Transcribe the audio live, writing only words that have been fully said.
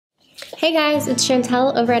Hey guys, it's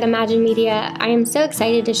Chantel over at Imagine Media. I am so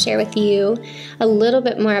excited to share with you a little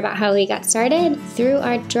bit more about how we got started through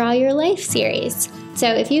our Draw Your Life series. So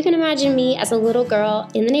if you can imagine me as a little girl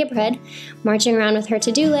in the neighborhood, marching around with her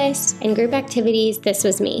to-do list and group activities, this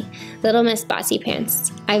was me, Little Miss Bossy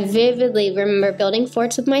Pants. I vividly remember building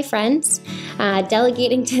forts with my friends,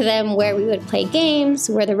 delegating to them where we would play games,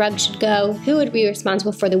 where the rug should go, who would be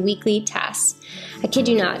responsible for the weekly tasks. I kid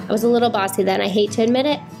you not, I was a little bossy then, I hate to admit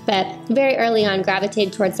it, but very early on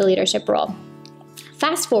gravitated towards the leadership role.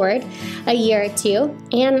 Fast forward a year or two,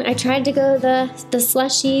 and I tried to go the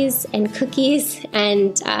slushies and cookies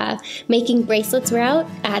and making bracelets route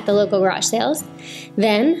at the local garage sales.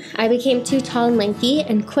 Then I became too tall and lanky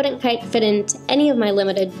and couldn't quite fit into any of my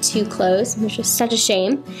limited 2 clothes, which was such a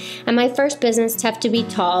shame. And my first business, Tough to Be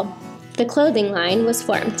Tall, the clothing line, was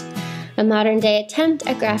formed. A modern-day attempt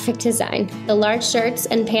at graphic design. The large shirts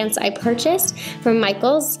and pants I purchased from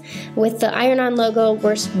Michaels with the iron-on logo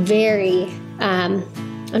were very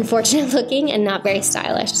unfortunate looking and not very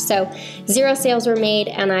stylish. So 0 sales were made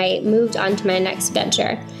and I moved on to my next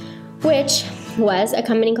venture, which was a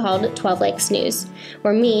company called 12 Lakes News,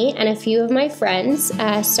 where me and a few of my friends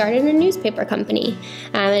started a newspaper company.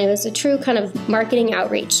 It was a true kind of marketing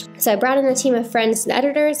outreach. So I brought in a team of friends and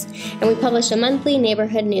editors, and we published a monthly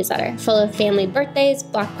neighborhood newsletter full of family birthdays,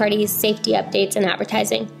 block parties, safety updates, and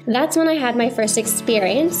advertising. That's when I had my first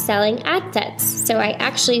experience selling ad sets. So I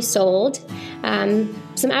actually sold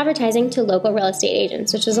some advertising to local real estate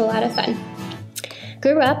agents, which was a lot of fun.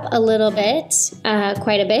 Grew up a little bit,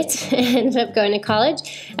 quite a bit, ended up going to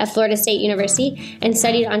college at Florida State University and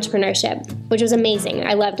studied entrepreneurship, which was amazing.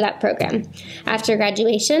 I loved that program. After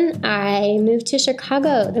graduation, I moved to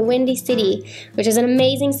Chicago, the Windy City, which is an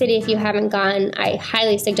amazing city if you haven't gone. I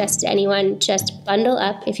highly suggest to anyone, just bundle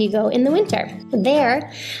up if you go in the winter.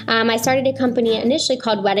 There, I started a company initially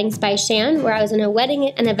called Weddings by Shan, where I was a wedding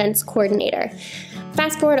and events coordinator.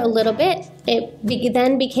 Fast forward a little bit, it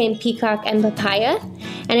then became Peacock and Papaya,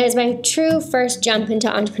 and it was my true first jump into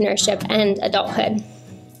entrepreneurship and adulthood.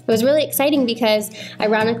 It was really exciting because,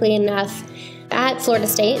 ironically enough, at Florida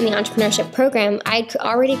State in the entrepreneurship program, I'd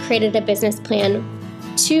already created a business plan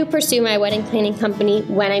to pursue my wedding planning company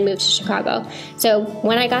when I moved to Chicago. So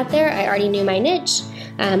when I got there, I already knew my niche,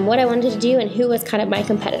 what I wanted to do, and who was kind of my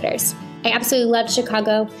competitors. I absolutely loved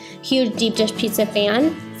Chicago, huge deep dish pizza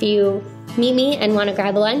fan. If you meet me and want to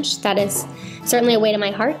grab a lunch, that is certainly a way to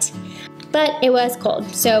my heart. But it was cold,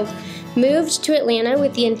 so moved to Atlanta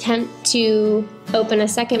with the intent to open a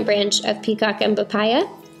second branch of Peacock and Papaya.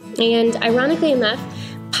 And ironically enough,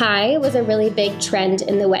 pie was a really big trend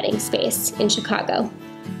in the wedding space in Chicago.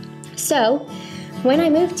 So when I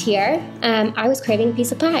moved here, I was craving a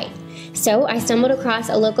piece of pie. So I stumbled across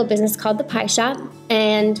a local business called The Pie Shop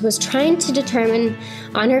and was trying to determine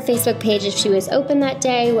on her Facebook page if she was open that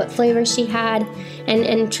day, what flavors she had,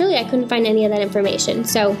 and truly I couldn't find any of that information.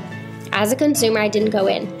 So as a consumer, I didn't go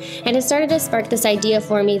in. And it started to spark this idea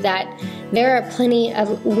for me that there are plenty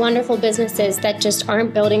of wonderful businesses that just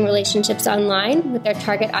aren't building relationships online with their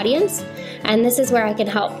target audience, and this is where I can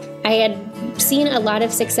help. I had seen a lot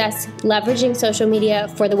of success leveraging social media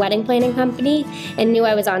for the wedding planning company and knew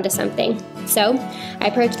I was onto something. So I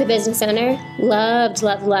approached the business owner, loved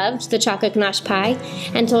the chocolate ganache pie,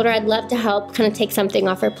 and told her I'd love to help kind of take something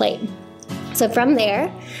off her plate. So from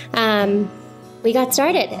there, we got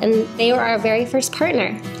started, and they were our very first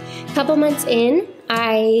partner. A couple months in,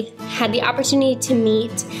 I had the opportunity to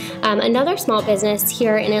meet another small business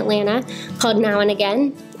here in Atlanta called Now and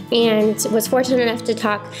Again, and was fortunate enough to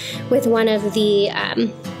talk with one of the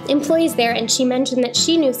employees there, and she mentioned that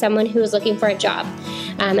she knew someone who was looking for a job.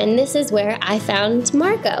 And this is where I found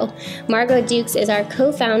Margot. Margot Dukes is our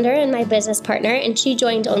co-founder and my business partner, and she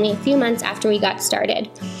joined only a few months after we got started.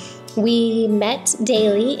 We met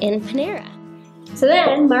daily in Panera. So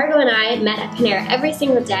then Margot and I met at Panera every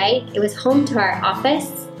single day. It was home to our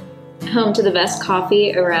office. Home to the best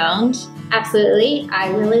coffee around. Absolutely. I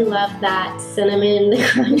really love that cinnamon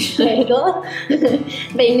crunch bagel.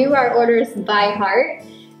 They knew our orders by heart,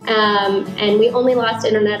 and we only lost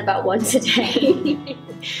internet about once a day.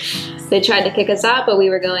 They tried to kick us out, but we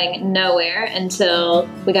were going nowhere until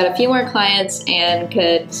we got a few more clients and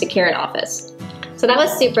could secure an office. So that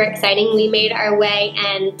was super exciting. We made our way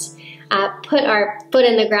and put our foot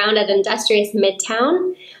in the ground at Industrious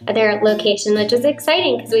Midtown, their location, which was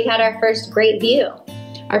exciting because we had our first great view.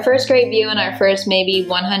 Our first great view in our first maybe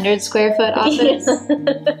 100 square foot office.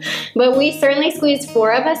 But we certainly squeezed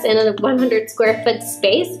 4 of us in a 100 square foot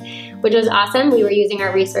space, which was awesome. We were using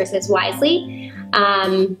our resources wisely.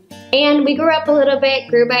 And we grew up a little bit,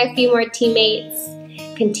 grew by a few more teammates,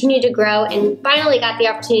 continued to grow and finally got the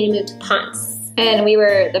opportunity to move to Ponce. And we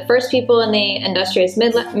were the first people in the Industrious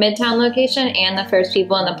Midtown location and the first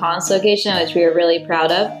people in the Ponce location, which we were really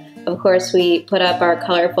proud of. Of course, we put up our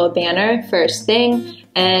colorful banner first thing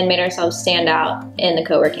and made ourselves stand out in the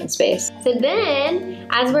co-working space. So then,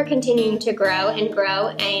 as we're continuing to grow and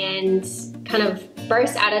kind of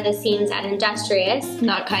burst out of the seams at Industrious.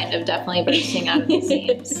 Not kind of, definitely bursting out of the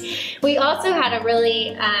seams. We also had a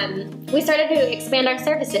really, we started to expand our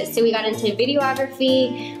services. So we got into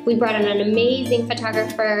videography. We brought in an amazing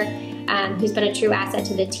photographer who's been a true asset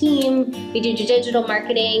to the team. We do digital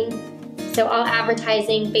marketing. So all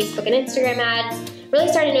advertising, Facebook and Instagram ads, really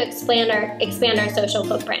starting to expand our social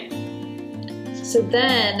footprint. So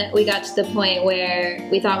then we got to the point where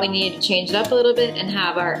we thought we needed to change it up a little bit and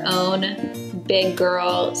have our own big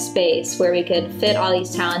girl space where we could fit all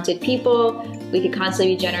these talented people, we could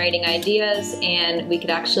constantly be generating ideas, and we could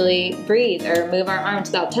actually breathe or move our arms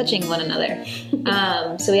without touching one another.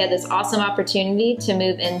 So we had this awesome opportunity to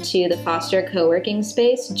move into the Foster co-working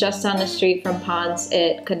space just down the street from Ponce.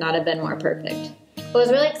 It could not have been more perfect. What was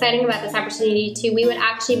really exciting about this opportunity too, we would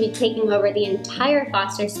actually be taking over the entire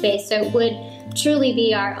Foster space, so it would truly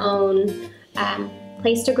be our own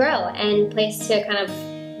place to grow and place to kind of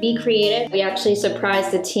be creative. We actually surprised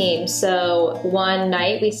the team. So one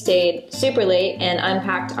night we stayed super late and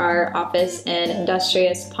unpacked our office in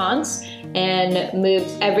Industrious Ponce and moved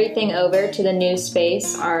everything over to the new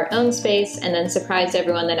space, our own space, and then surprised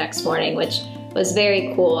everyone the next morning, which was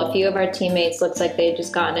very cool. A few of our teammates looked like they'd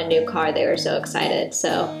just gotten a new car. They were so excited.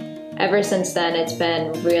 So ever since then, it's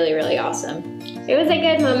been really, really awesome. It was a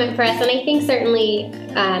good moment for us, and I think certainly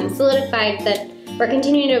solidified that we're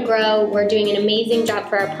continuing to grow. We're doing an amazing job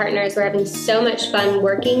for our partners. We're having so much fun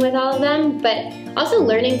working with all of them, but also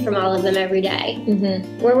learning from all of them every day.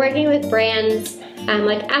 Mm-hmm. We're working with brands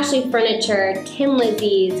like Ashley Furniture, Tin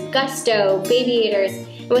Lizzie's, Gusto, Babyators.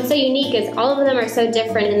 And what's so unique is all of them are so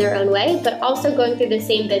different in their own way, but also going through the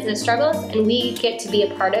same business struggles, and we get to be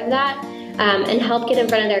a part of that and help get in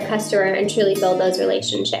front of their customer and truly build those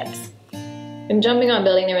relationships. And jumping on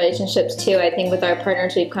building the relationships too, I think with our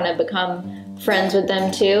partners we've kind of become friends with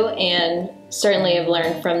them too, and certainly have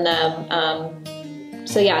learned from them.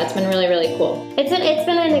 So yeah, it's been really, really cool. It's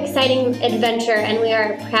been an exciting adventure, and we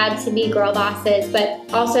are proud to be girl bosses, but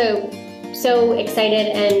also so excited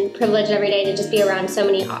and privileged every day to just be around so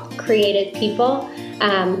many creative people.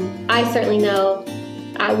 I certainly know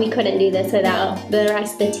we couldn't do this without the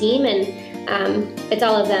rest of the team, and it's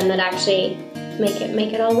all of them that actually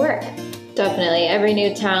make it all work. Definitely. Every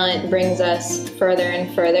new talent brings us further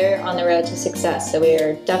and further on the road to success. So we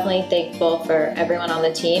are definitely thankful for everyone on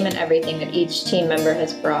the team and everything that each team member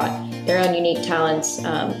has brought. Their own unique talents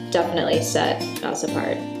definitely set us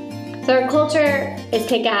apart. So our culture is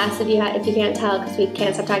kick-ass, if you can't tell, because we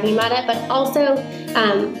can't stop talking about it. But also,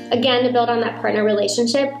 again, to build on that partner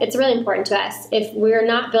relationship, it's really important to us. If we're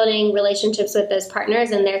not building relationships with those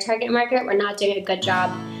partners in their target market, we're not doing a good job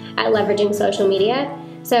at leveraging social media.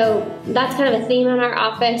 So that's kind of a theme in our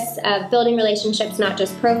office of building relationships, not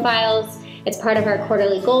just profiles. It's part of our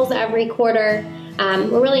quarterly goals every quarter.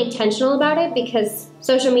 We're really intentional about it because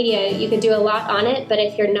social media, you could do a lot on it, but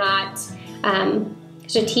if you're not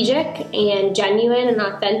strategic and genuine and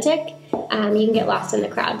authentic, you can get lost in the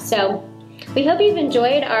crowd. So we hope you've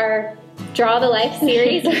enjoyed our Draw the Life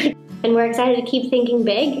series. And we're excited to keep thinking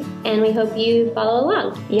big, and we hope you follow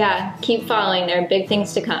along. Yeah, keep following. There are big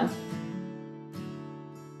things to come.